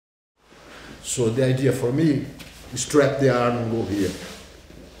So the idea for me is strap the arm and go here.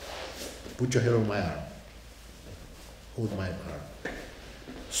 Put your hand on my arm. Hold my arm.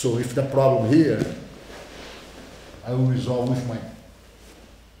 So if the problem here, I will resolve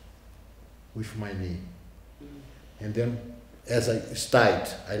with my knee. And then as it's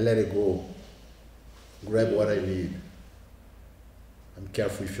tight, I let it go. Grab what I need. I'm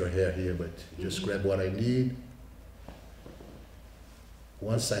careful with your hair here, but just grab what I need.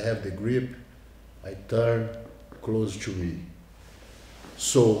 Once I have the grip, I turn close to me.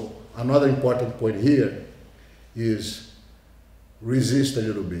 So another important point here is resist a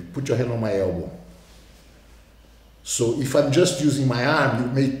little bit. Put your hand on my elbow. So if I'm just using my arm, you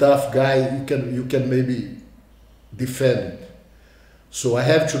may tough guy, you can maybe defend it. So I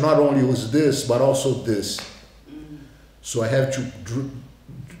have to not only use this, but also this. So I have to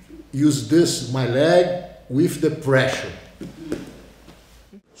use this, my leg, with the pressure.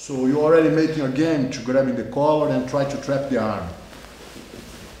 So you're already making a game to grabbing the collar and try to trap the arm.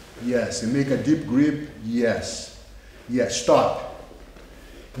 Yes, and make a deep grip, yes. Yes, stop.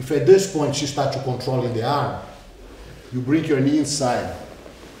 If at this point you start to controlling the arm, you bring your knee inside,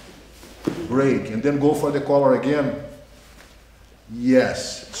 break, and then go for the collar again.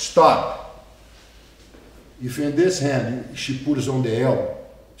 Yes, stop. If in this hand, she puts on the elbow,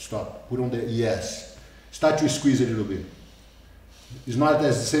 stop, put on the, yes. Start to squeeze a little bit. It's not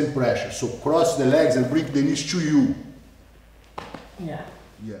as the same pressure, so cross the legs and bring the knees to you. Yeah.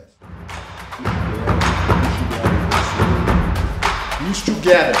 Yes. Knees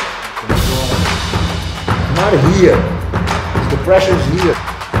together. Not here. The pressure is here.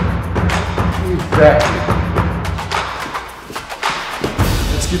 Exactly.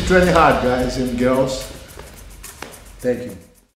 Let's keep training hard, guys and girls. Thank you.